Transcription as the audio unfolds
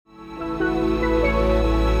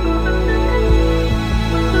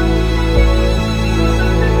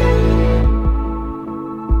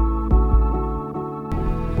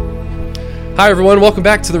Hi, everyone. Welcome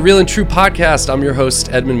back to the Real and True podcast. I'm your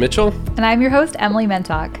host, Edmund Mitchell. And I'm your host, Emily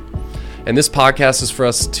Mentok. And this podcast is for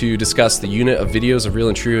us to discuss the unit of videos of Real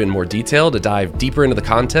and True in more detail, to dive deeper into the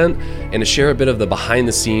content, and to share a bit of the behind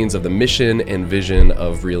the scenes of the mission and vision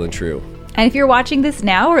of Real and True. And if you're watching this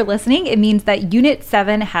now or listening, it means that Unit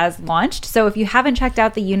 7 has launched. So if you haven't checked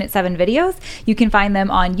out the Unit 7 videos, you can find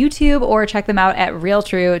them on YouTube or check them out at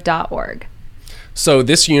realtrue.org. So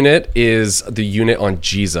this unit is the unit on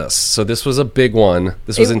Jesus. So this was a big one.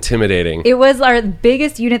 This was intimidating. It was our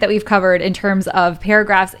biggest unit that we've covered in terms of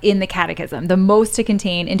paragraphs in the catechism, the most to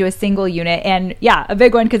contain into a single unit. And yeah, a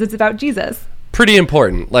big one because it's about Jesus. Pretty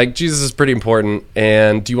important. Like, Jesus is pretty important.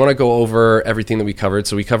 And do you want to go over everything that we covered?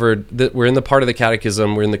 So we covered that we're in the part of the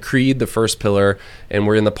catechism, we're in the creed, the first pillar, and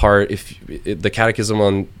we're in the part, the catechism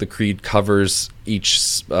on the creed covers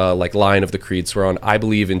each line of the creed. So we're on I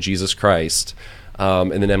believe in Jesus Christ.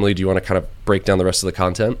 And then Emily, do you want to kind of break down the rest of the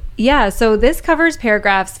content? Yeah, so this covers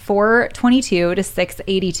paragraphs 422 to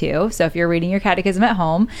 682. So if you're reading your catechism at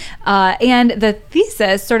home, and the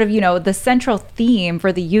thesis, sort of, the central theme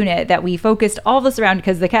for the unit that we focused all this around,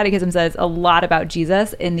 because the catechism says a lot about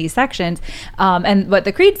Jesus in these sections. And what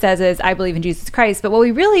the creed says is, I believe in Jesus Christ. But what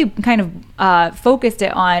we really kind of focused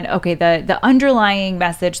it on, the underlying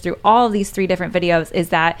message through all of these three different videos is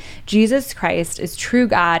that Jesus Christ is true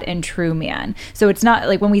God and true man. So it's not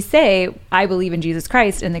like when we say, I believe in Jesus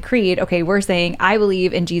Christ in the creed, we're saying, I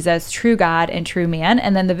believe in Jesus, true God and true man.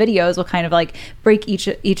 And then the videos will kind of like break each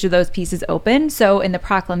of those pieces open. So in the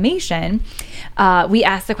proclamation, we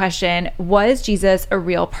ask the question, was Jesus a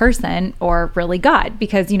real person or really God?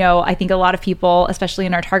 Because, I think a lot of people, especially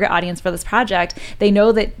in our target audience for this project, they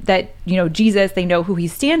know that Jesus, they know who he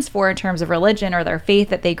stands for in terms of religion or their faith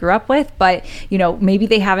that they grew up with. But, maybe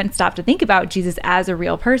they haven't stopped to think about Jesus as a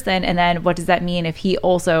real person. And then what does that mean if he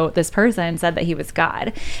also, this person, said that he was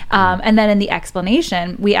God? And then in the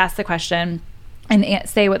explanation, we ask the question and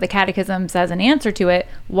say what the catechism says in answer to it.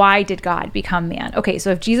 Why did God become man? Okay,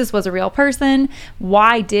 so if Jesus was a real person,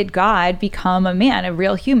 why did God become a man, a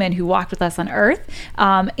real human who walked with us on earth?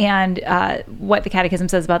 And what the catechism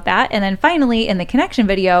says about that. And then finally, in the connection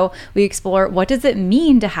video, we explore what does it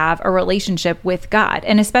mean to have a relationship with God?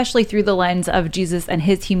 And especially through the lens of Jesus and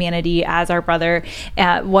his humanity as our brother,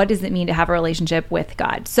 what does it mean to have a relationship with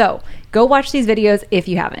God? So go watch these videos if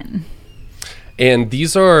you haven't. And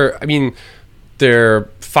these are, they're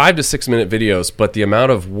 5 to 6 minute videos, but the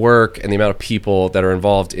amount of work and the amount of people that are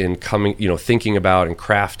involved in thinking about and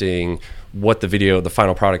crafting what the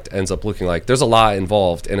final product ends up looking like, there's a lot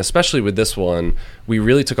involved. And especially with this one, we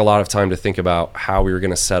really took a lot of time to think about how we were going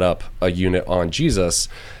to set up a unit on Jesus.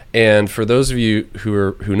 And for those of you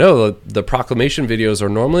who know, the proclamation videos are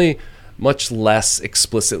normally much less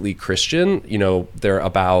explicitly Christian. They're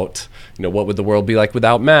about, what would the world be like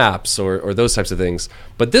without maps or those types of things.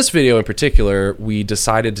 But this video in particular, we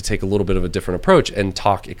decided to take a little bit of a different approach and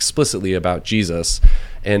talk explicitly about Jesus.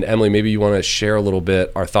 And Emily, maybe you want to share a little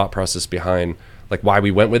bit our thought process behind why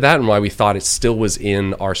we went with that and why we thought it still was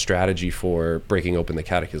in our strategy for breaking open the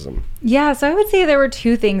catechism. Yeah, so I would say there were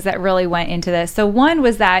two things that really went into this. So one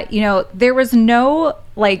was that, there was no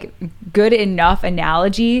good enough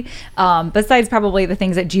analogy, besides probably the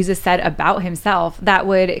things that Jesus said about himself, that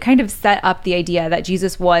would kind of set up the idea that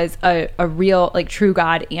Jesus was a real, true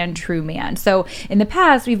God and true man. So in the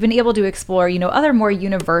past, we've been able to explore, other more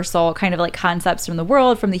universal kind of concepts from the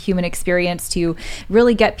world, from the human experience, to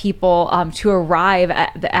really get people to arrive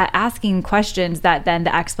at asking questions that then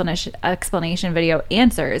the explanation video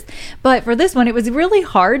answers. But for this one, it was really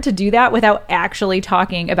hard to do that without actually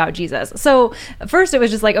talking about Jesus. So first, it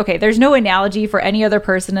was just there's no analogy for any other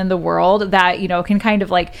person in the world that, can kind of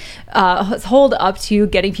hold up to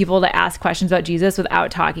getting people to ask questions about Jesus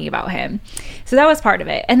without talking about him. So that was part of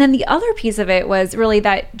it. And then the other piece of it was really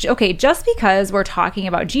that, just because we're talking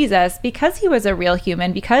about Jesus, because he was a real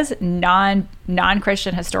human, because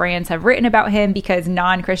non-Christian historians have written about him, because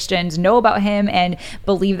non-Christians know about him and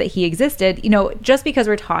believe that he existed, just because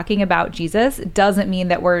we're talking about Jesus doesn't mean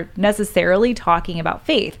that we're necessarily talking about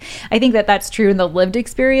faith. I think that that's true in the lived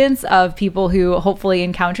experience of people who hopefully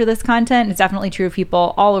encounter this content. It's definitely true of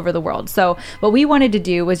people all over the world. So what we wanted to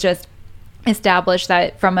do was just establish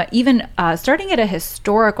that from starting at a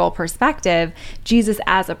historical perspective, Jesus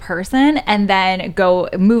as a person, and then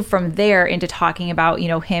move from there into talking about,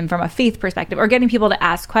 him from a faith perspective, or getting people to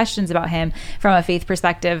ask questions about him from a faith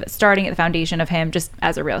perspective, starting at the foundation of him just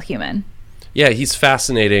as a real human. Yeah, he's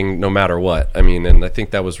fascinating no matter what. And I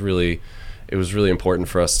think it was really important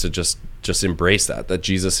for us to just embrace that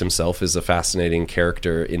Jesus himself is a fascinating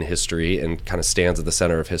character in history and kind of stands at the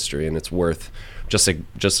center of history, and it's worth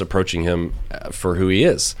just approaching him for who he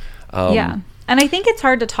is. Yeah. And I think it's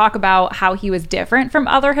hard to talk about how he was different from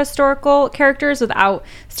other historical characters without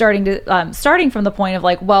starting from the point of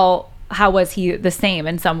like, well, how was he the same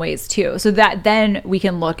in some ways too? So that then we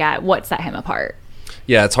can look at what set him apart.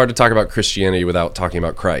 Yeah, it's hard to talk about Christianity without talking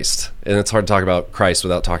about Christ, and it's hard to talk about Christ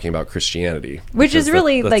without talking about Christianity, which is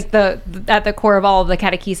really like at the core of all of the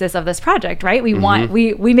catechesis of this project, right? We want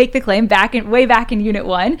we make the claim way back in Unit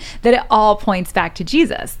 1 that it all points back to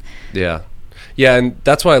Jesus. Yeah, and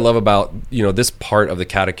that's what I love about this part of the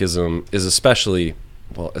catechism is especially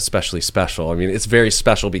special. I mean, it's very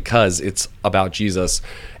special because it's about Jesus,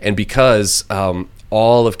 and because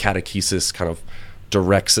all of catechesis kind of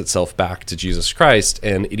directs itself back to Jesus Christ.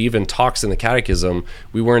 And it even talks in the catechism,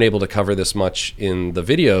 we weren't able to cover this much in the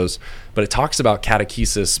videos, but it talks about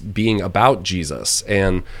catechesis being about Jesus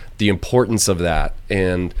and the importance of that.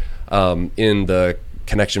 And in the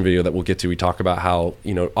connection video that we'll get to, we talk about how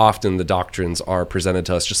often the doctrines are presented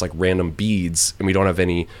to us just like random beads, and we don't have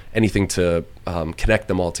anything to connect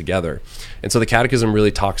them all together. And so the catechism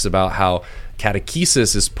really talks about how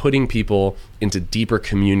catechesis is putting people into deeper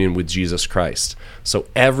communion with Jesus Christ. So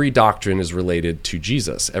every doctrine is related to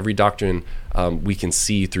Jesus. Every doctrine we can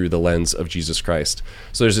see through the lens of Jesus Christ.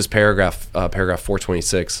 So there's this paragraph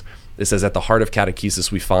 426. It says, at the heart of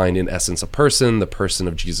catechesis, we find in essence a person, the person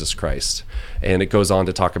of Jesus Christ. And it goes on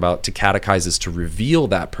to talk about to catechize is to reveal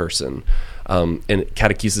that person. And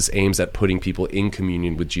catechesis aims at putting people in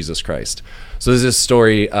communion with Jesus Christ. So there's this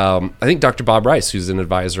story, I think Dr. Bob Rice, who's an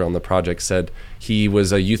advisor on the project, said he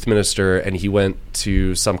was a youth minister and he went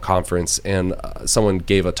to some conference and someone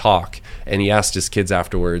gave a talk, and he asked his kids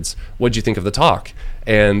afterwards, what'd you think of the talk?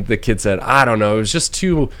 And the kid said, I don't know, it was just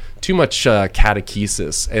too much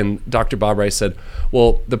catechesis. And Dr. Bob Rice said,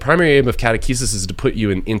 well, the primary aim of catechesis is to put you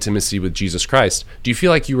in intimacy with Jesus Christ. Do you feel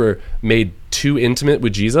like you were made too intimate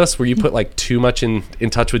with Jesus? Were you put like too much in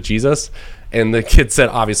touch with Jesus? And the kid said,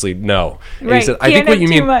 obviously, no. And right. He said, I think what you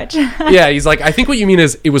mean, much. yeah, he's like, I think what you mean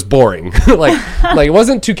is it was boring. like it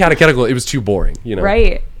wasn't too catechetical, it was too boring,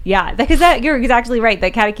 Right. Yeah, because you're exactly right.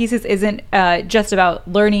 That catechesis isn't just about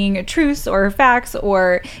learning truths or facts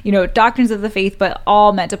or doctrines of the faith, but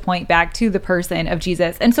all meant to point back to the person of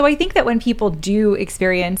Jesus. And so I think that when people do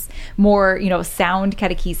experience more sound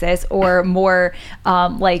catechesis or more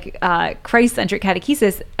Christ-centric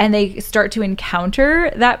catechesis, and they start to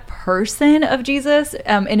encounter that person of Jesus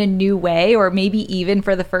in a new way, or maybe even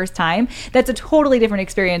for the first time, that's a totally different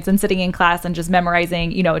experience than sitting in class and just memorizing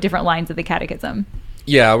different lines of the catechism.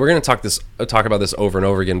 Yeah, we're going to talk about this over and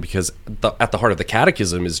over again because at the heart of the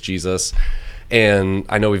catechism is Jesus. And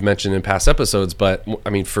I know we've mentioned in past episodes, but I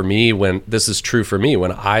mean, for me, when this is true for me,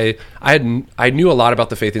 when I knew a lot about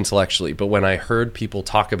the faith intellectually, but when I heard people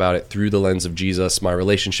talk about it through the lens of Jesus, my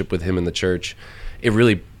relationship with him in the church, it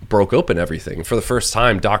really broke open everything. For the first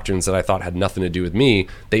time, doctrines that I thought had nothing to do with me,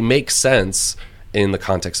 they make sense in the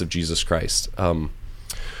context of Jesus Christ.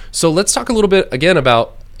 So let's talk a little bit again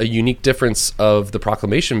about a unique difference of the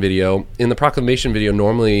proclamation video. In the proclamation video,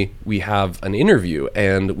 normally we have an interview,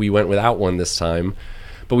 and we went without one this time.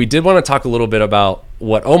 But we did want to talk a little bit about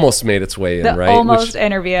what almost made its way in, the right? Almost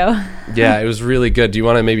interview. Yeah, it was really good. Do you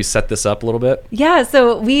want to maybe set this up a little bit? Yeah,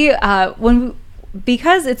 so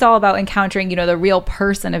because it's all about encountering, the real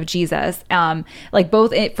person of Jesus,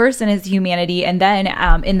 both first in his humanity and then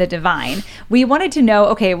in the divine, we wanted to know,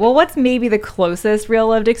 okay, well, what's maybe the closest real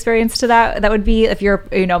lived experience to that? That would be if you're,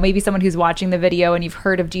 maybe someone who's watching the video and you've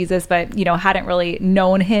heard of Jesus, but, hadn't really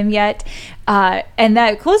known him yet. And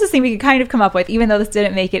that closest thing we could kind of come up with, even though this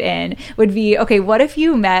didn't make it in, would be, okay, what if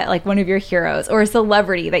you met like one of your heroes or a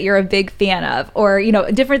celebrity that you're a big fan of, or,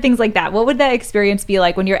 different things like that? What would that experience be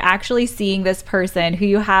like when you're actually seeing this person who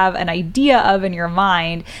you have an idea of in your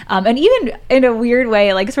mind, and even in a weird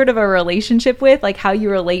way, like sort of a relationship with, like how you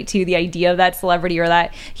relate to the idea of that celebrity or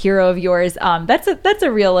that hero of yours? That's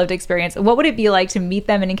a real lived experience. What would it be like to meet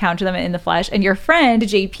them and encounter them in the flesh? And your friend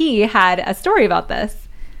JP had a story about this.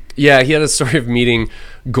 Yeah, he had a story of meeting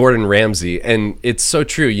Gordon Ramsay, and it's so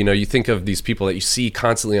true. You think of these people that you see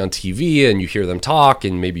constantly on TV, and you hear them talk,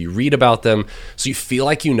 and maybe you read about them, so you feel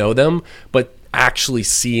like you know them, but actually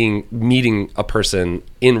meeting a person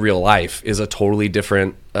in real life is a totally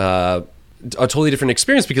different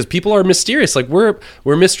experience, because people are mysterious. Like we're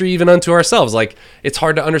mystery even unto ourselves. Like it's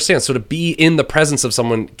hard to understand. So to be in the presence of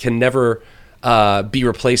someone can never be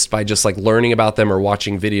replaced by just like learning about them or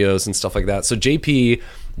watching videos and stuff like that. So JP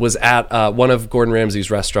was at one of Gordon Ramsay's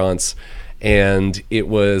restaurants, and it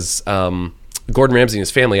was Gordon Ramsay and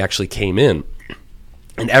his family actually came in,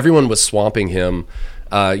 and everyone was swamping him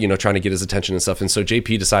trying to get his attention and stuff. And so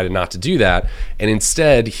JP decided not to do that. And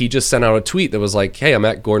instead, he just sent out a tweet that was like, hey, I'm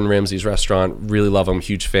at Gordon Ramsay's restaurant. Really love him.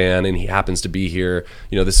 Huge fan. And he happens to be here.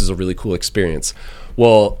 This is a really cool experience.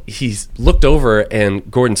 Well, he looked over and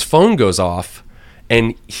Gordon's phone goes off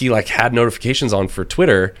and he had notifications on for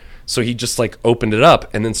Twitter. So he just opened it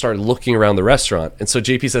up and then started looking around the restaurant. And so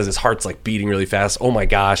JP says his heart's beating really fast. Oh my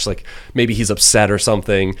gosh, maybe he's upset or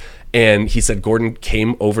something. And he said Gordon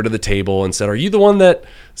came over to the table and said, are you the one that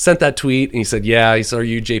sent that tweet? And he said, yeah. He said, are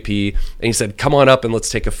you JP? And he said, come on up and let's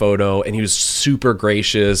take a photo. And he was super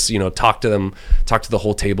gracious, talked to the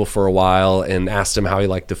whole table for a while and asked him how he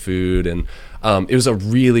liked the food. And it was a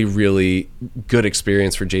really, really good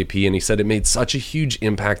experience for JP. And he said it made such a huge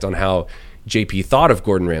impact on how JP thought of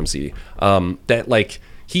Gordon Ramsay, that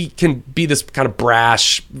he can be this kind of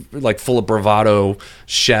brash, full of bravado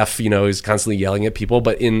chef, he's constantly yelling at people.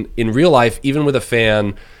 But in real life, even with a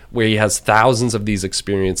fan where he has thousands of these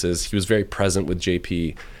experiences, he was very present with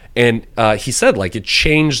JP. And he said it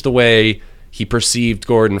changed the way he perceived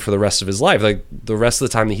Gordon for the rest of his life. The rest of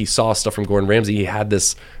the time that he saw stuff from Gordon Ramsay, he had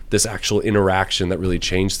this actual interaction that really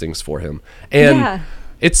changed things for him. And yeah.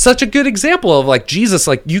 It's such a good example of Jesus.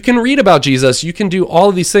 You can read about Jesus, you can do all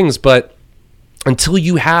of these things, but until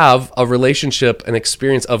you have a relationship, an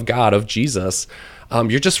experience of God, of Jesus,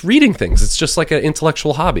 you're just reading things. It's just like an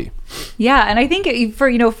intellectual hobby. Yeah, and I think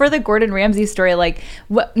for the Gordon Ramsay story,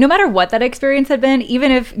 no matter what that experience had been, even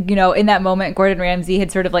if in that moment Gordon Ramsay had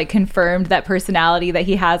sort of confirmed that personality that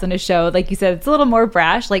he has on his show, like you said, it's a little more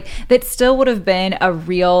brash. That still would have been a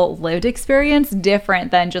real lived experience,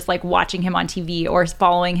 different than just watching him on TV or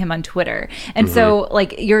following him on Twitter. And so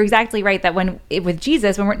you're exactly right that with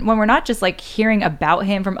Jesus, when we're not just hearing about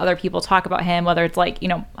him from other people talk about him, whether it's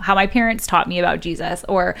how my parents taught me about Jesus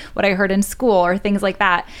or what I heard in school or things like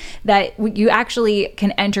that you actually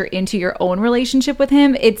can enter into your own relationship with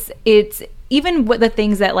him. It's even with the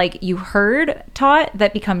things that you heard taught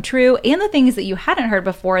that become true, and the things that you hadn't heard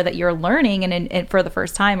before that you're learning and for the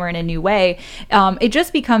first time or in a new way, it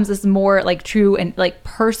just becomes this more true and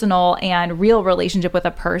personal and real relationship with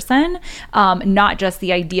a person, not just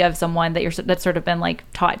the idea of someone that's sort of been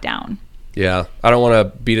taught down. Yeah, I don't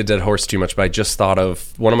want to beat a dead horse too much, but I just thought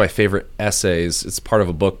of one of my favorite essays. It's part of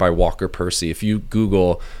a book by Walker Percy. If you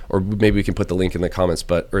Google, or maybe we can put the link in the comments,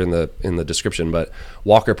 or in the description, but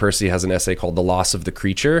Walker Percy has an essay called The Loss of the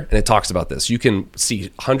Creature, and it talks about this. You can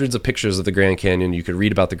see hundreds of pictures of the Grand Canyon, you could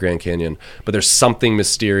read about the Grand Canyon, but there's something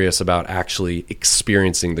mysterious about actually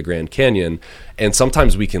experiencing the Grand Canyon. And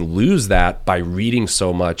sometimes we can lose that by reading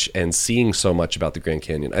so much and seeing so much about the Grand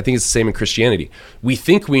Canyon. I think it's the same in Christianity. We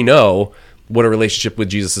think we know what a relationship with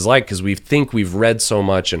Jesus is like because we think we've read so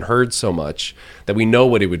much and heard so much that we know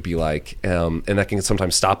what it would be like. And that can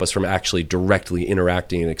sometimes stop us from actually directly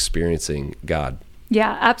interacting and experiencing God.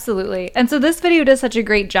 Yeah, absolutely. And so this video does such a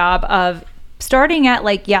great job of starting at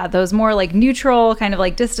those more neutral kind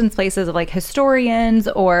of distance places of historians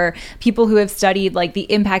or people who have studied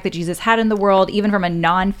the impact that Jesus had in the world, even from a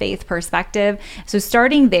non-faith perspective. So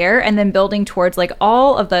starting there and then building towards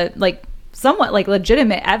all of the somewhat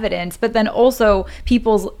legitimate evidence, but then also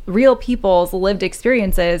real people's lived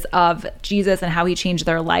experiences of Jesus and how he changed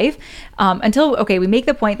their life, until we make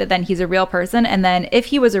the point that then he's a real person. And then if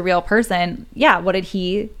he was a real person, what did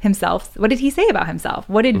he say about himself?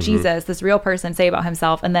 What did Jesus, this real person, say about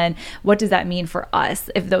himself? And then what does that mean for us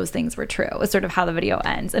if those things were true? Is sort of how the video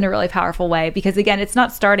ends in a really powerful way, because again, it's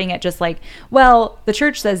not starting at just the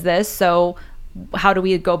church says this, so how do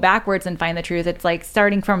we go backwards and find the truth? It's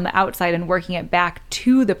starting from the outside and working it back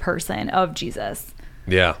to the person of Jesus.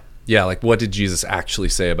 Yeah. What did Jesus actually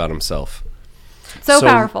say about himself? So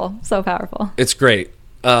powerful. It's great.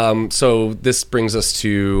 So this brings us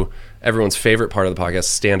to everyone's favorite part of the podcast,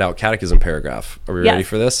 standout catechism paragraph. Are we ready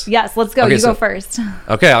for this? Yes, let's go. Okay, go first.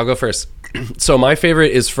 Okay, I'll go first. So my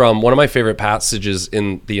favorite is from one of my favorite passages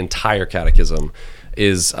in the entire catechism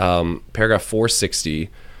is paragraph 460.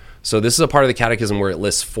 So this is a part of the catechism where it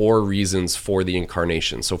lists 4 reasons for the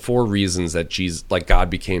incarnation. So 4 reasons that Jesus,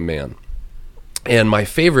 God became man. And my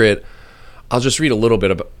favorite, I'll just read a little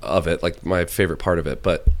bit of it, my favorite part of it.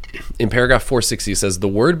 But in paragraph 460, it says, "The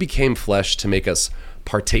Word became flesh to make us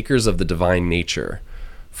partakers of the divine nature.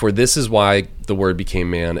 For this is why the Word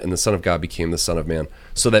became man, and the Son of God became the Son of Man,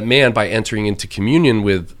 so that man, by entering into communion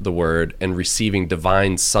with the Word and receiving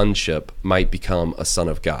divine sonship, might become a son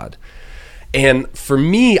of God." And for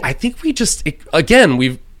me, I think we've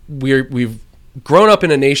grown up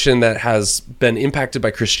in a nation that has been impacted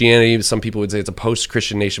by Christianity. Some people would say it's a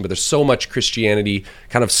post-Christian nation, but there's so much Christianity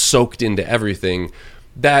kind of soaked into everything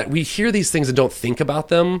that we hear these things and don't think about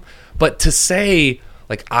them. But to say,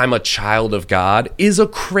 like I'm a child of God is a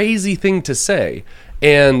crazy thing to say.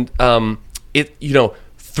 And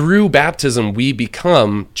through baptism we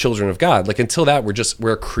become children of God. Like until that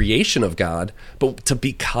we're a creation of God, but to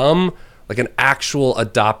become like an actual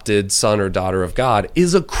adopted son or daughter of God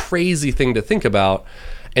is a crazy thing to think about.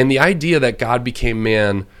 And the idea that God became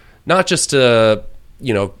man, not just to,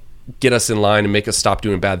 get us in line and make us stop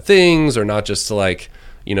doing bad things, or not just to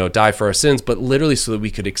die for our sins, but literally so that we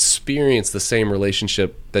could experience the same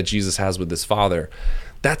relationship that Jesus has with his Father.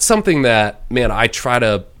 That's something that, man, I try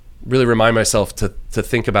to really remind myself to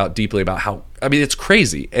think about deeply about how, it's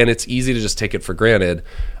crazy and it's easy to just take it for granted,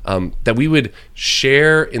 that we would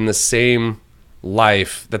share in the same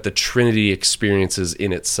life that the Trinity experiences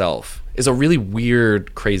in itself is a really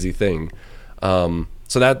weird, crazy thing. So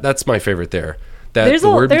that's my favorite there. That there's a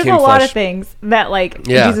lot of things that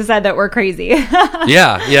Jesus said that were crazy.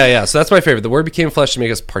 Yeah. So that's my favorite. The Word became flesh to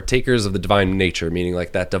make us partakers of the divine nature, meaning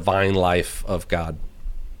like that divine life of God.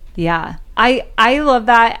 Yeah. I love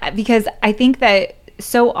that because I think that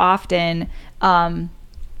so often, a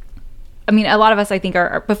lot of us, I think,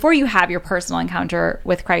 are before you have your personal encounter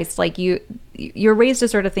with Christ, like you're raised to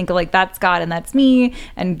sort of think like that's God and that's me,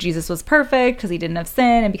 and Jesus was perfect because he didn't have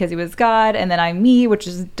sin and because he was God, and then I'm me, which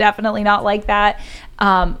is definitely not like that.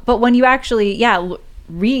 But when you actually,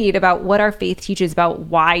 read about what our faith teaches about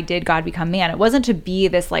why did God become man, it wasn't to be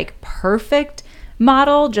this like perfect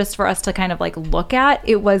model just for us to kind of like look at.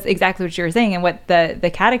 It was exactly what you were saying and what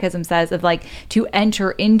the catechism says of like to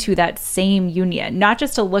enter into that same union, not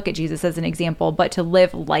just to look at Jesus as an example, but to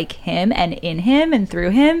live like him and in him and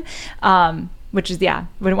through him, which is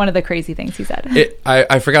one of the crazy things he said.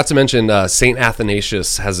 I forgot to mention Saint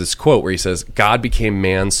Athanasius has this quote where he says, God became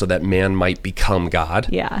man so that man might become God.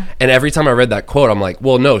 Yeah. And every time I read that quote, I'm like,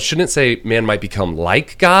 well, no, shouldn't it say man might become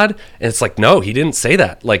like God? And it's like, no, he didn't say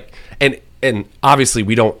that. And obviously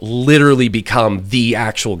we don't literally become the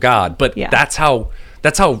actual God, but that's how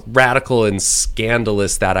radical and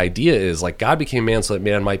scandalous that idea is. Like God became man so that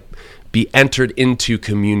man might be entered into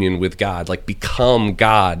communion with God, like become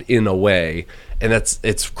God in a way. And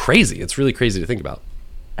it's crazy. It's really crazy to think about.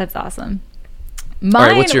 That's awesome.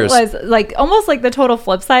 Mine was like almost like the total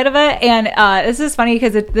flip side of it, and this is funny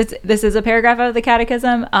because this is a paragraph out of the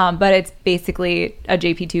Catechism, but it's basically a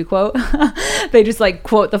JP2 quote. They just like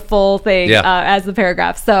quote the full thing as the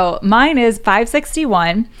paragraph. So mine is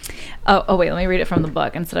 561. Oh wait, let me read it from the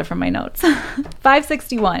book instead of from my notes.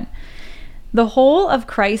 561. The whole of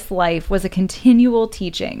Christ's life was a continual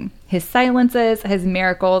teaching. His silences, his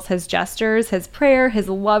miracles, his gestures, his prayer, his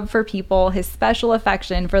love for people, his special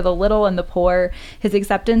affection for the little and the poor, his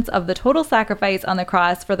acceptance of the total sacrifice on the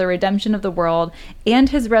cross for the redemption of the world, and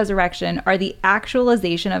his resurrection are the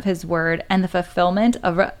actualization of his word and the fulfillment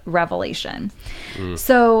of revelation.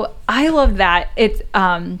 So I love that. It's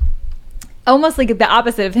almost like the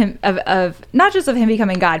opposite of him, of not just of him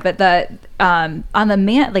becoming God, but the on the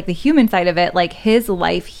man, like the human side of it, like his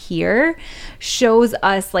life here shows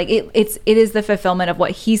us like it is the fulfillment of what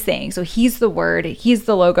he's saying. So he's the word, he's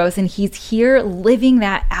the logos, and he's here living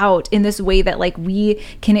that out in this way that like we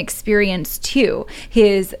can experience too.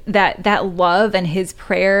 His that love and his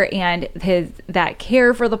prayer and his that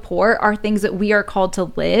care for the poor are things that we are called to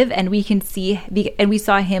live, and we can see and we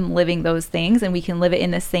saw him living those things, and we can live it in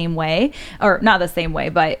the same way, or not the same way,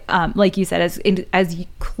 but like you said, as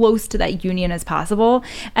close to that union as possible.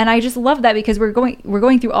 And I just love that because we're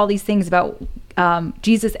going through all these things about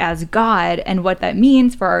Jesus as God and what that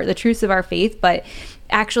means for the truths of our faith, but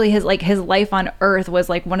actually his life on earth was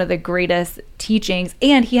like one of the greatest teachings,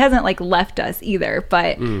 and he hasn't like left us either,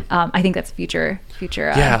 but I think that's future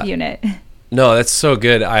unit. No, that's so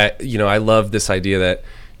good. I love this idea that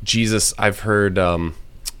Jesus, I've heard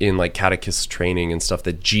in like catechist training and stuff,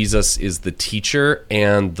 that Jesus is the teacher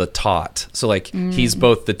and the taught. So like he's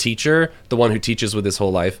both the teacher, the one who teaches with his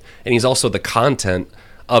whole life, and he's also the content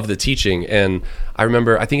of the teaching. And I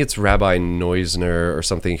remember, I think it's Rabbi Neusner or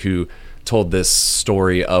something who told this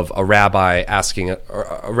story of a rabbi asking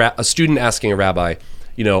a student asking a rabbi,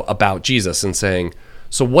 about Jesus and saying,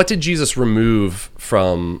 so what did Jesus remove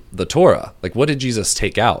from the Torah? Like, what did Jesus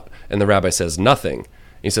take out? And the rabbi says, nothing.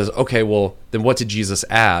 He says, okay, well, then what did Jesus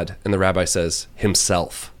add? And the rabbi says,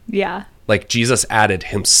 himself. Yeah. Like, Jesus added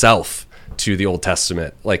himself to the Old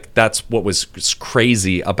Testament. Like, that's what was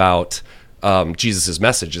crazy about Jesus'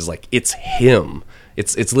 message, is like, it's him.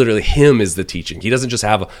 It's literally him is the teaching. He doesn't just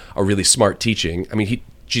have a really smart teaching. I mean,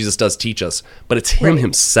 Jesus does teach us, but it's him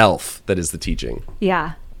himself that is the teaching.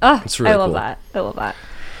 Yeah. Oh, it's really I love cool. that. I love that.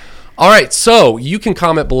 All right, so you can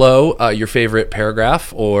comment below your favorite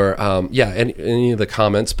paragraph, or any of the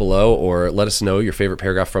comments below, or let us know your favorite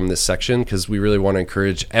paragraph from this section, because we really want to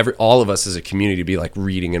encourage all of us as a community to be like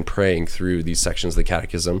reading and praying through these sections of the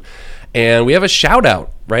Catechism. And we have a shout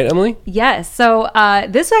out, right, Emily? Yes. So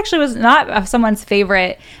this actually was not someone's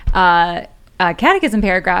favorite Catechism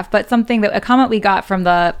paragraph, but a comment we got from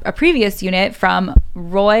a previous unit from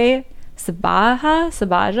Roy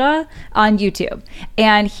Sabaja on YouTube.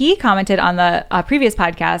 And he commented on the previous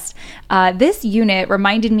podcast, this unit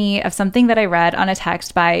reminded me of something that I read on a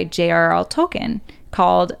text by J.R.R. Tolkien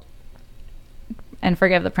called, and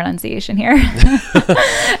forgive the pronunciation here,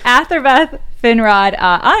 Athrabeth Finrod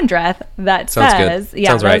Andreth, that Sounds says, good. Yeah,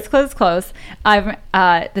 sounds right. That's close.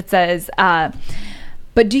 That says,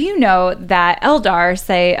 but do you know that Eldar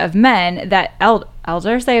say of men that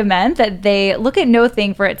they look at no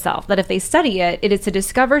thing for itself, that if they study it, it is to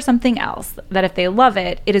discover something else, that if they love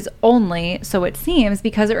it, it is only, so it seems,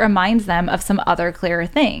 because it reminds them of some other clearer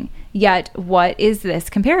thing. Yet, what is this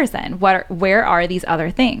comparison? Where are these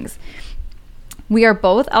other things? We are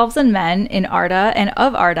both elves and men in Arda and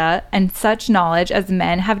of Arda, and such knowledge as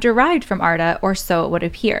men have derived from Arda, or so it would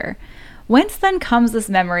appear. Whence then comes this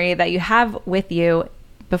memory that you have with you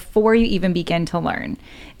before you even begin to learn?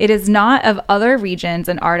 It is not of other regions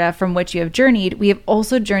in Arda from which you have journeyed. We have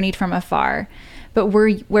also journeyed from afar. But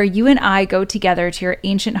where you and I go together to your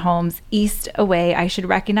ancient homes, east away, I should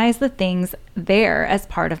recognize the things there as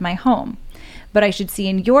part of my home. But I should see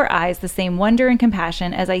in your eyes the same wonder and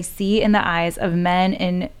compassion as I see in the eyes of men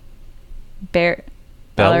in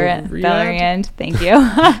Beleriand, thank you,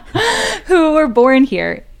 who were born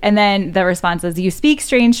here. And then the response is, you speak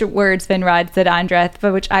strange words, Finrod, said Andreth,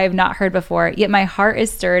 but which I have not heard before. Yet my heart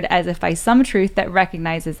is stirred as if by some truth that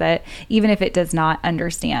recognizes it, even if it does not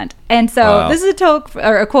understand. And so This is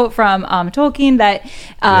a quote from Tolkien that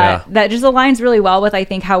just aligns really well with, I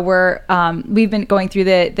think, how we've been going through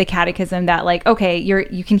the Catechism, that like, okay,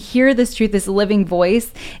 you can hear this truth, this living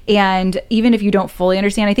voice, and even if you don't fully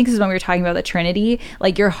understand, I think this is when we were talking about the Trinity,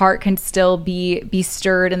 like your heart can still be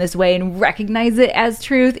stirred in this way and recognize it as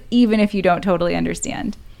truth, even if you don't totally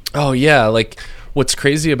understand. Oh yeah, like what's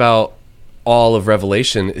crazy about all of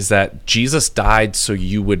Revelation is that Jesus died so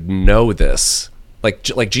you would know this.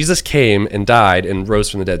 Like Jesus came and died and rose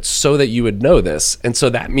from the dead so that you would know this. And so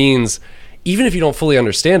that means even if you don't fully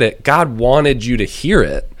understand it, God wanted you to hear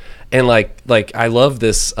it. And like I love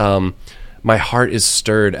this, my heart is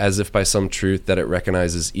stirred as if by some truth that it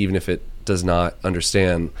recognizes, even if it does not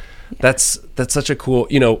understand. Yeah. That's such a cool,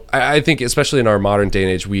 I think especially in our modern day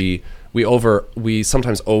and age, we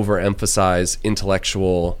sometimes overemphasize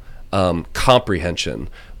intellectual comprehension,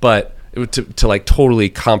 but to like totally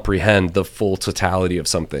comprehend the full totality of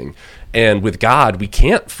something. And with God, we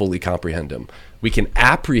can't fully comprehend him. We can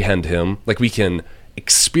apprehend him, like we can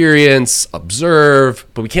experience, observe,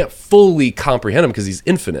 but we can't fully comprehend him because he's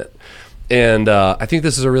infinite. And I think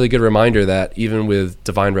this is a really good reminder that even with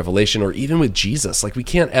divine revelation, or even with Jesus, like we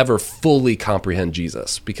can't ever fully comprehend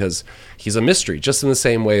Jesus because he's a mystery, just in the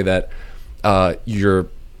same way that your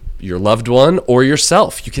loved one or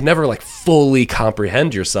yourself, you can never like fully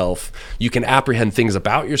comprehend yourself. You can apprehend things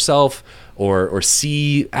about yourself or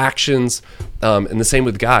see actions. And the same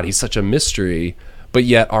with God. He's such a mystery, but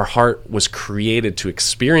yet our heart was created to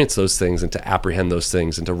experience those things and to apprehend those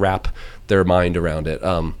things and to wrap their mind around it.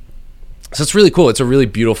 So it's really cool. It's a really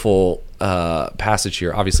beautiful passage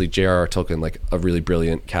here. Obviously, J.R.R. Tolkien, like a really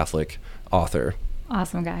brilliant Catholic author.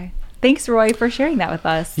 Awesome guy. Thanks, Roy, for sharing that with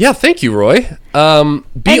us. Yeah, thank you, Roy.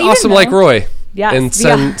 Be awesome like Roy. Yes,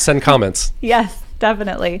 and send comments. Yes,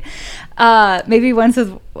 definitely. Maybe once his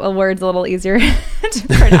words a little easier to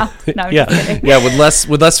pronounce. No, I'm just kidding. Yeah, with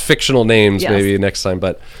less fictional names, yes. Maybe next time.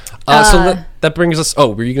 But so that brings us.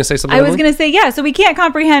 Oh, were you going to say something? I was going to say, yeah. So we can't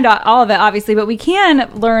comprehend all of it, obviously, but we can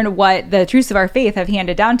learn what the truths of our faith have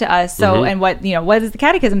handed down to us. So, and what does the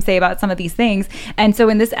Catechism say about some of these things? And so,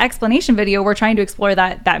 in this explanation video, we're trying to explore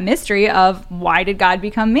that mystery of why did God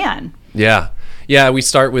become man? Yeah. We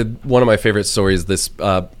start with one of my favorite stories. This.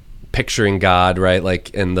 Picturing God, right?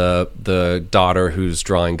 Like, and the daughter who's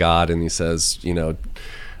drawing God, and he says,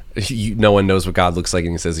 no one knows what God looks like,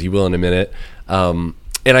 and he says he will in a minute.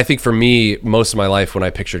 And I think for me, most of my life, when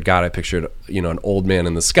I pictured God, I pictured, an old man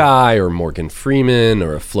in the sky, or Morgan Freeman,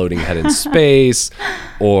 or a floating head in space,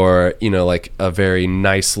 or, like a very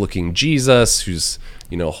nice looking Jesus who's,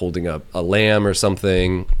 holding a lamb or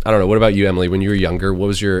something. I don't know. What about you, Emily? When you were younger, what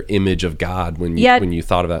was your image of God when you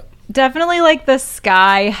thought of that? definitely like the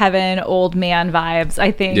sky heaven old man vibes,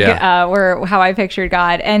 I think, were how I pictured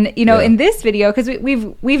God. And in this video, because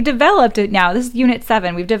we've developed it now, this is unit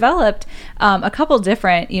 7, we've developed a couple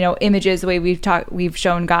different images, the way we've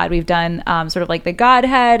shown God. We've done sort of like the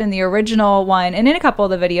Godhead in the original one, and in a couple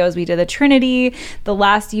of the videos we did the Trinity, the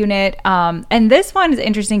last unit, and this one is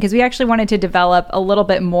interesting because we actually wanted to develop a little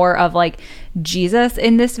bit more of like Jesus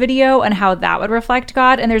in this video and how that would reflect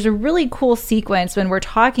God. And there's a really cool sequence when we're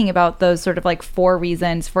talking about those sort of like 4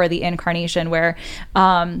 reasons for the incarnation, where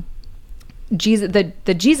Jesus,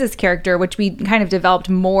 the Jesus character, which we kind of developed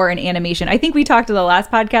more in animation. I think we talked to the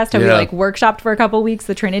last podcast how we like workshopped for a couple of weeks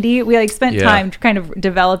the Trinity. We like spent time kind of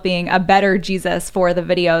developing a better Jesus for the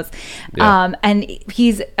videos. And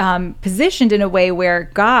he's positioned in a way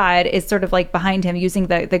where God is sort of like behind him, using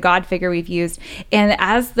the God figure we've used. And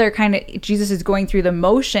as they're Jesus is going through the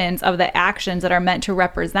motions of the actions that are meant to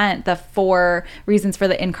represent the 4 reasons for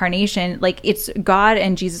the incarnation, like it's God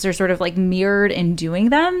and Jesus are sort of like mirrored in doing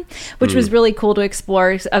them, which was really cool to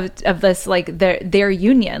explore of this, like their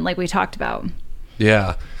union, like we talked about.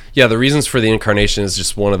 The reasons for the incarnation is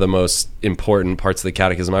just one of the most important parts of the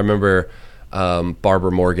catechism. I remember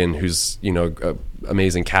Barbara Morgan, who's an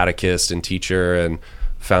amazing catechist and teacher and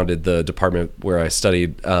founded the department where I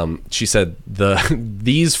studied, she said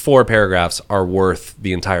these 4 paragraphs are worth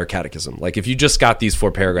the entire catechism. Like if you just got these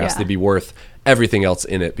 4 paragraphs, they'd be worth everything else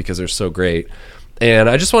in it because they're so great. And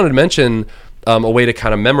I just wanted to mention a way to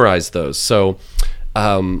kind of memorize those. So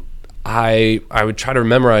I would try to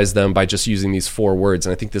memorize them by just using these 4 words,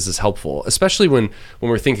 and I think this is helpful, especially when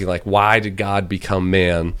we're thinking like, why did God become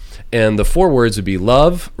man? And the 4 words would be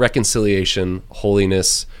love, reconciliation,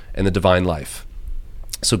 holiness, and the divine life.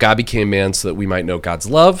 So God became man so that we might know God's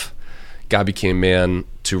love. God became man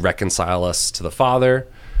to reconcile us to the Father.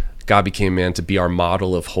 God became man to be our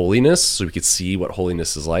model of holiness so we could see what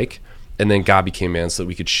holiness is like. And then God became man so that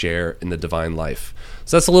we could share in the divine life.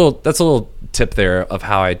 So that's a little tip there of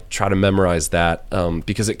how I try to memorize that,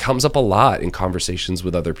 because it comes up a lot in conversations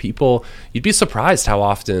with other people. You'd be surprised how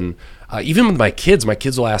often, even with my kids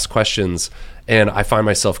will ask questions, and I find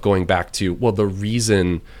myself going back to, well, the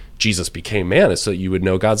reason Jesus became man is so that you would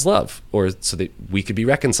know God's love, or so that we could be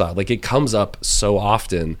reconciled. Like it comes up so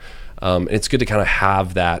often. It's good to kind of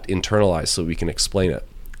have that internalized so we can explain it.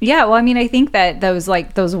 Yeah, well, I mean, I think that those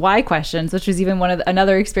why questions, which was even one of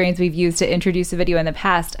another experience we've used to introduce a video in the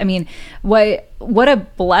past. I mean, what a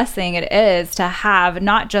blessing it is to have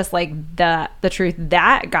not just like the truth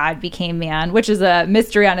that God became man, which is a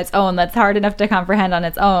mystery on its own that's hard enough to comprehend on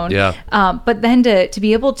its own. But then to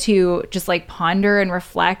be able to just like ponder and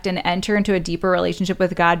reflect and enter into a deeper relationship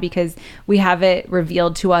with God because we have it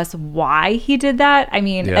revealed to us why he did that. I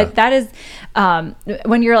mean, that is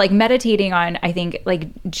when you're like meditating on, I think, like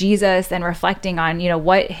Jesus and reflecting on,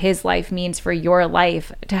 what his life means for your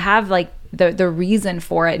life, to have like the reason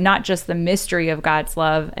for it, not just the mystery of God's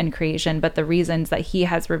love and creation, but the reasons that he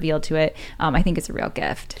has revealed to it. I think it's a real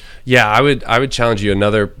gift. Yeah, I would challenge you.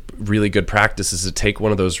 Another really good practice is to take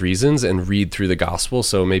one of those reasons and read through the gospel.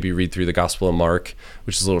 So maybe read through the Gospel of Mark,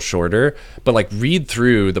 which is a little shorter, but like read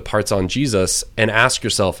through the parts on Jesus and ask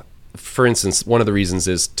yourself, for instance, one of the reasons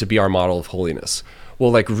is to be our model of holiness.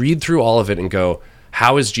 Well, like read through all of it and go,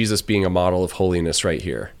 how is Jesus being a model of holiness right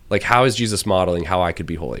here? Like, how is Jesus modeling how I could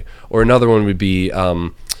be holy? Or another one would be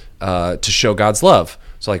to show God's love.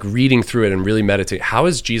 So like reading through it and really meditate. How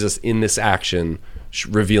is Jesus in this action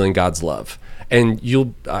revealing God's love? And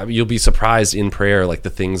you'll be surprised in prayer, like the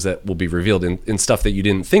things that will be revealed in stuff that you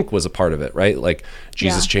didn't think was a part of it, right? Like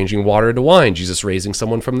Jesus changing water to wine, Jesus raising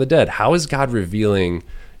someone from the dead. How is God revealing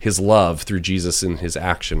his love through Jesus in his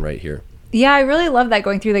action right here? Yeah, I really love that,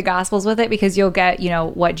 going through the Gospels with it, because you'll get,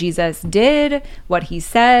 what Jesus did, what he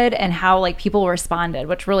said, and how like people responded,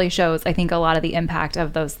 which really shows, I think, a lot of the impact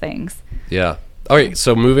of those things. Yeah. All right.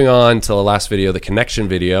 So moving on to the last video, the connection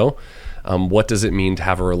video. What does it mean to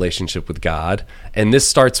have a relationship with God? And this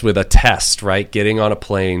starts with a test, right? Getting on a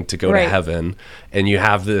plane to go to heaven. And you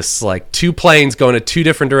have this like 2 planes going to 2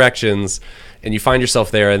 different directions. And you find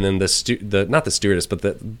yourself there, and then not the stewardess, but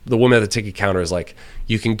the woman at the ticket counter is like,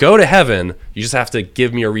 you can go to heaven, you just have to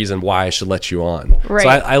give me a reason why I should let you on. Right. So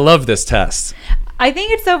I love this test. I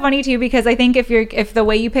think it's so funny too, because I think if the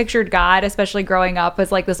way you pictured God, especially growing up,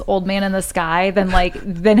 as like this old man in the sky, then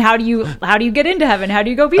how do you get into heaven? How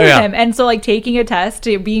do you go be with him? And so like taking a test,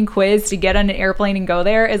 to being quizzed to get on an airplane and go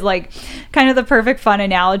there is like kind of the perfect fun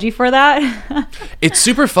analogy for that. It's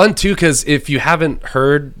super fun too, because if you haven't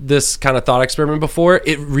heard this kind of thought experiment before,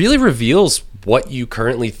 it really reveals what you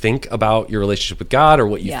currently think about your relationship with God, or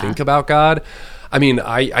what you think about God. I mean,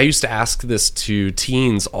 I used to ask this to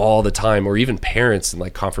teens all the time, or even parents in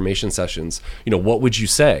like confirmation sessions, what would you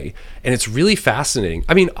say? And it's really fascinating.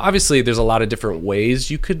 I mean, obviously there's a lot of different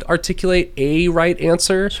ways you could articulate a right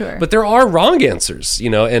answer, Sure. But there are wrong answers,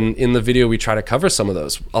 and in the video we try to cover some of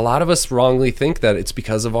those. A lot of us wrongly think that it's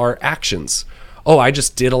because of our actions. Oh, I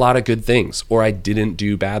just did a lot of good things, or I didn't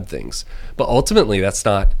do bad things. But ultimately, that's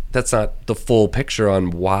not the full picture on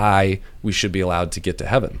why we should be allowed to get to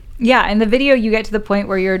heaven. Yeah, in the video, you get to the point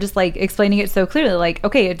where you're just like explaining it so clearly, like,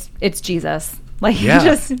 okay, it's Jesus, like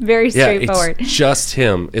just very straightforward. It's just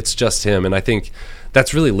him. It's just him, and I think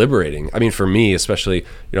that's really liberating. I mean, for me, especially,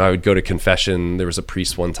 I would go to confession. There was a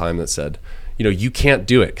priest one time that said, you can't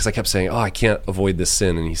do it, because I kept saying, oh, I can't avoid this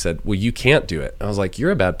sin, and he said, well, you can't do it. And I was like,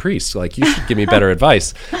 you're a bad priest, like you should give me better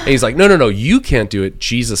advice. And he's like, no, you can't do it,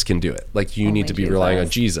 Jesus can do it. Like you need to be relying on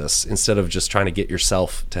Jesus instead of just trying to get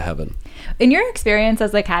yourself to heaven. In your experience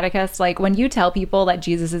as a catechist, like when you tell people that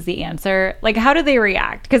Jesus is the answer, like how do they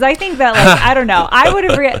react? Because I think that, like, I don't know, I would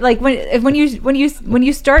have like when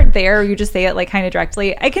you start there, you just say it like kind of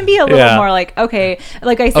directly. I can be a little more like, okay,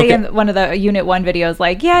 like I say in one of the Unit 1 videos,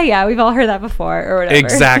 like yeah, we've all heard that before or whatever.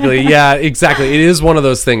 Exactly. Yeah, exactly. It is one of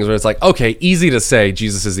those things where it's like, okay, easy to say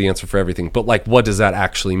Jesus is the answer for everything, but like, what does that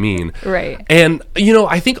actually mean? Right. And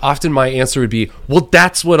I think often my answer would be, well,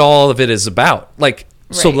 that's what all of it is about. Like,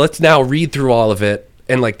 so let's now read through all of it.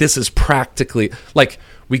 And like, this is practically like,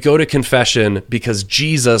 we go to confession because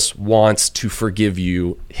Jesus wants to forgive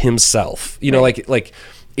you himself, like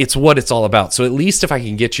it's what it's all about. So at least if I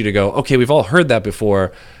can get you to go, okay, we've all heard that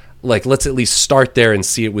before. Like, let's at least start there and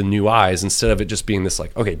see it with new eyes, instead of it just being this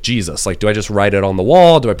like, okay, Jesus, like, do I just write it on the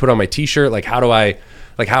wall? Do I put it on my t-shirt? Like,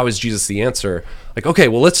 how is Jesus the answer? Like, okay,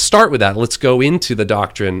 well, let's start with that. Let's go into the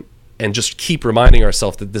doctrine and just keep reminding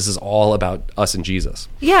ourselves that this is all about us and Jesus.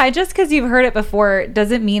 Yeah, just because you've heard it before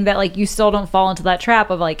doesn't mean that like you still don't fall into that trap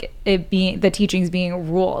of like it being the teachings being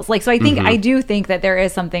rules. Like, so I think I do think that there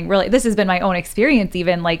is something really. This has been my own experience,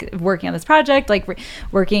 even like working on this project, like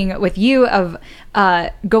working with you, of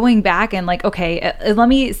going back and like, okay, let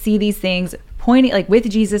me see these things pointing like with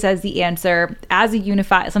Jesus as the answer, as a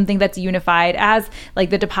unified, something that's unified, as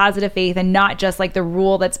like the deposit of faith, and not just like the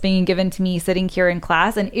rule that's being given to me sitting here in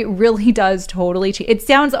class. And it really does totally change. It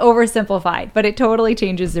sounds oversimplified, but it totally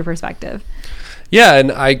changes the perspective. Yeah,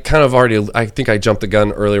 and I think I jumped the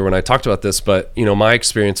gun earlier when I talked about this, but, my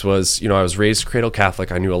experience was, I was raised cradle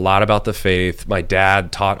Catholic. I knew a lot about the faith. My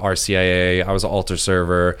dad taught RCIA. I was an altar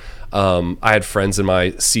server. I had friends in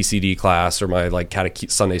my CCD class or my like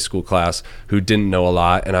Sunday school class who didn't know a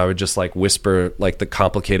lot, and I would just like whisper like the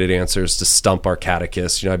complicated answers to stump our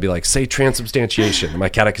catechist. I'd be like, say transubstantiation, and my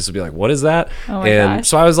catechist would be like, what is that? Oh my gosh.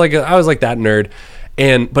 So I was like that nerd,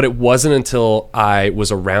 but it wasn't until I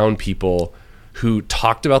was around people who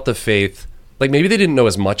talked about the faith, like maybe they didn't know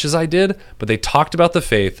as much as I did, but they talked about the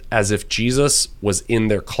faith as if Jesus was in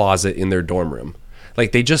their closet in their dorm room.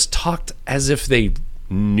 Like they just talked as if they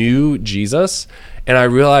knew Jesus. And I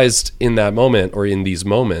realized in that moment, or in these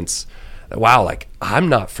moments, that, wow, like I'm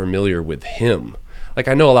not familiar with him. Like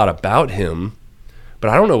I know a lot about him, but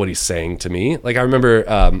I don't know what he's saying to me. Like I remember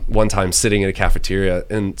one time sitting in a cafeteria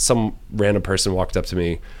and some random person walked up to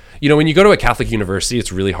me. When you go to a Catholic university,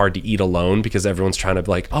 it's really hard to eat alone because everyone's trying to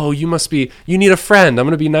be like, oh, you need a friend. I'm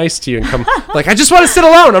going to be nice to you and come. Like, I just want to sit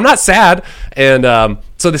alone. I'm not sad. And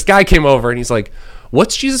so this guy came over and he's like,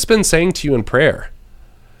 what's Jesus been saying to you in prayer?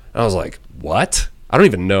 And I was like, what? I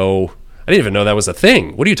didn't even know that was a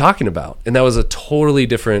thing. What are you talking about? And that was a totally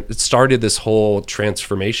different, it started this whole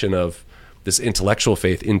transformation of this intellectual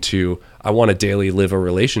faith into, I want to daily live a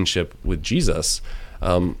relationship with Jesus.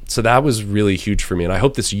 So that was really huge for me. And I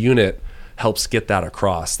hope this unit helps get that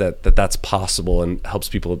across, that's possible, and helps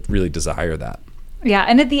people really desire that. Yeah,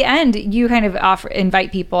 and at the end, you kind of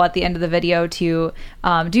invite people at the end of the video to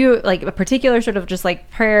do like a particular sort of just like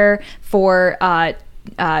prayer for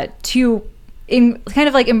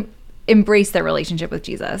embrace their relationship with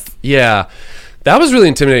Jesus. Yeah, that was really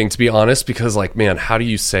intimidating, to be honest, because like, man, how do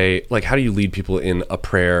you lead people in a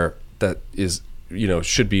prayer that is,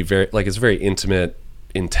 should be very, like, it's a very intimate,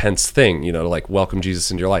 intense thing, to like welcome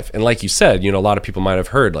Jesus into your life. And like you said, a lot of people might have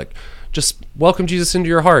heard like, just welcome Jesus into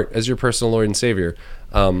your heart as your personal Lord and Savior.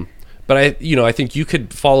 But I think you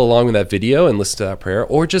could follow along with that video and listen to that prayer,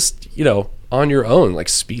 or just, on your own, like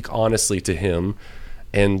speak honestly to him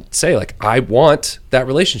and say like, I want that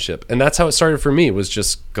relationship. And that's how it started for me, was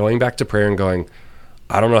just going back to prayer and going,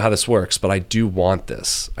 I don't know how this works, but I do want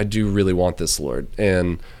this. I do really want this, Lord.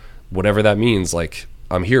 And whatever that means, like,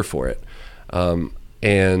 I'm here for it.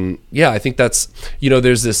 And yeah, I think that's,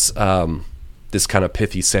 there's this, this kind of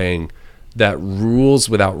pithy saying that rules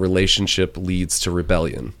without relationship leads to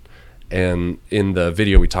rebellion. And in the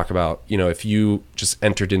video, we talk about, if you just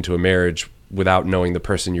entered into a marriage without knowing the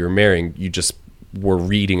person you were marrying, you just were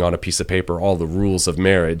reading on a piece of paper all the rules of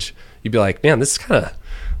marriage, you'd be like, man, this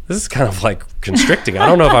is kind of like constricting. I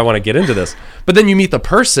don't know if I want to get into this. But then you meet the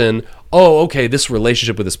person. Oh, okay, this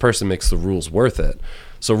relationship with this person makes the rules worth it.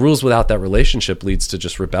 So rules without that relationship leads to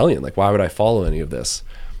just rebellion. Like, why would I follow any of this?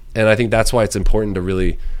 And I think that's why it's important to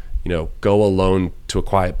really, go alone to a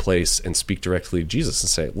quiet place and speak directly to Jesus and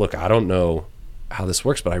say, look, I don't know how this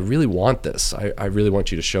works, but I really want this. I really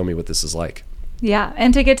want you to show me what this is like. Yeah,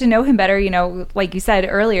 and to get to know him better, like you said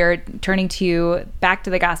earlier, turning back to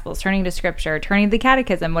the Gospels, turning to Scripture, turning to the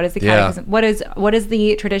Catechism. What is the Catechism? Yeah. What is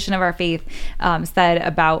the tradition of our faith said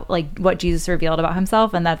about like what Jesus revealed about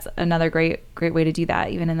himself? And that's another great way to do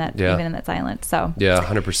that, even in that silence. So yeah,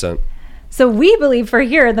 100%. So we believe for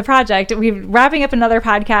here in the project, we're wrapping up another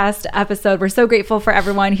podcast episode. We're so grateful for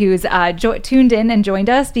everyone who's tuned in and joined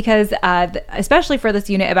us because especially for this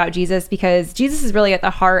unit about Jesus, because Jesus is really at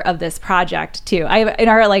the heart of this project too. In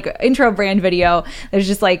our like intro brand video, there's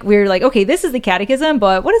just like, we're like, okay, this is the Catechism,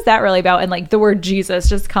 but what is that really about? And like the word Jesus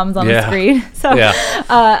just comes on the screen. So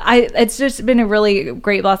it's just been a really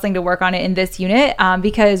great blessing to work on it in this unit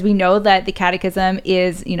because we know that the Catechism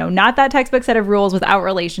is, not that textbook set of rules without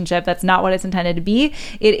relationship. That's not what it's intended to be.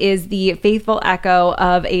 It is the faithful echo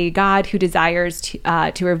of a God who desires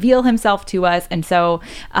to reveal himself to us. And so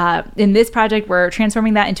in this project, we're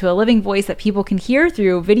transforming that into a living voice that people can hear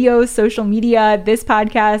through videos, social media, this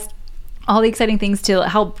podcast, all the exciting things to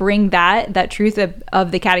help bring that truth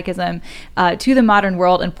of the Catechism to the modern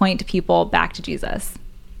world and point to people back to Jesus.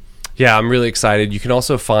 Yeah, I'm really excited. You can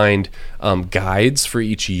also find guides for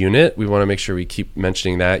each unit. We want to make sure we keep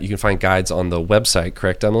mentioning that. You can find guides on the website,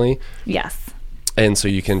 correct, Emily? Yes. And so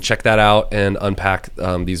you can check that out and unpack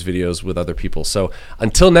these videos with other people. So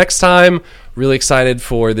until next time, really excited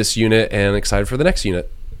for this unit and excited for the next unit.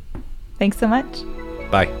 Thanks so much.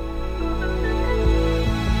 Bye.